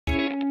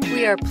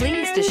We are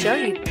pleased to show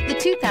you the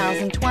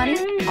 2020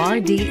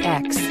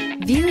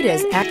 RDX. Viewed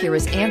as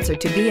Acura's answer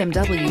to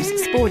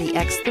BMW's sporty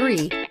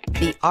X3,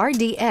 the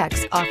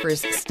RDX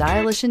offers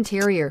stylish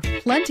interior,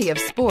 plenty of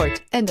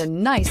sport, and a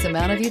nice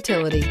amount of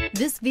utility.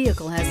 This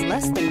vehicle has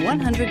less than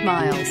 100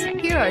 miles.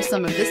 Here are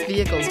some of this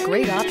vehicle's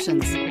great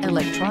options: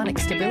 electronic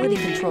stability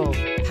control,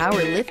 power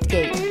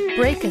liftgate,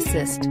 brake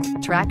assist,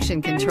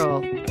 traction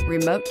control,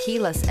 remote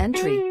keyless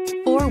entry,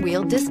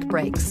 four-wheel disc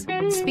brakes,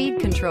 speed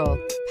control,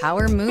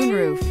 power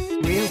moonroof,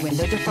 rear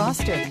window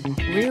defroster,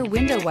 rear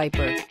window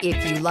wiper.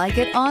 If you like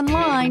it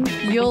online,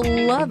 you'll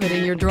love it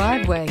in your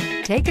driveway.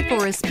 Take it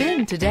for a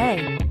spin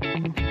today.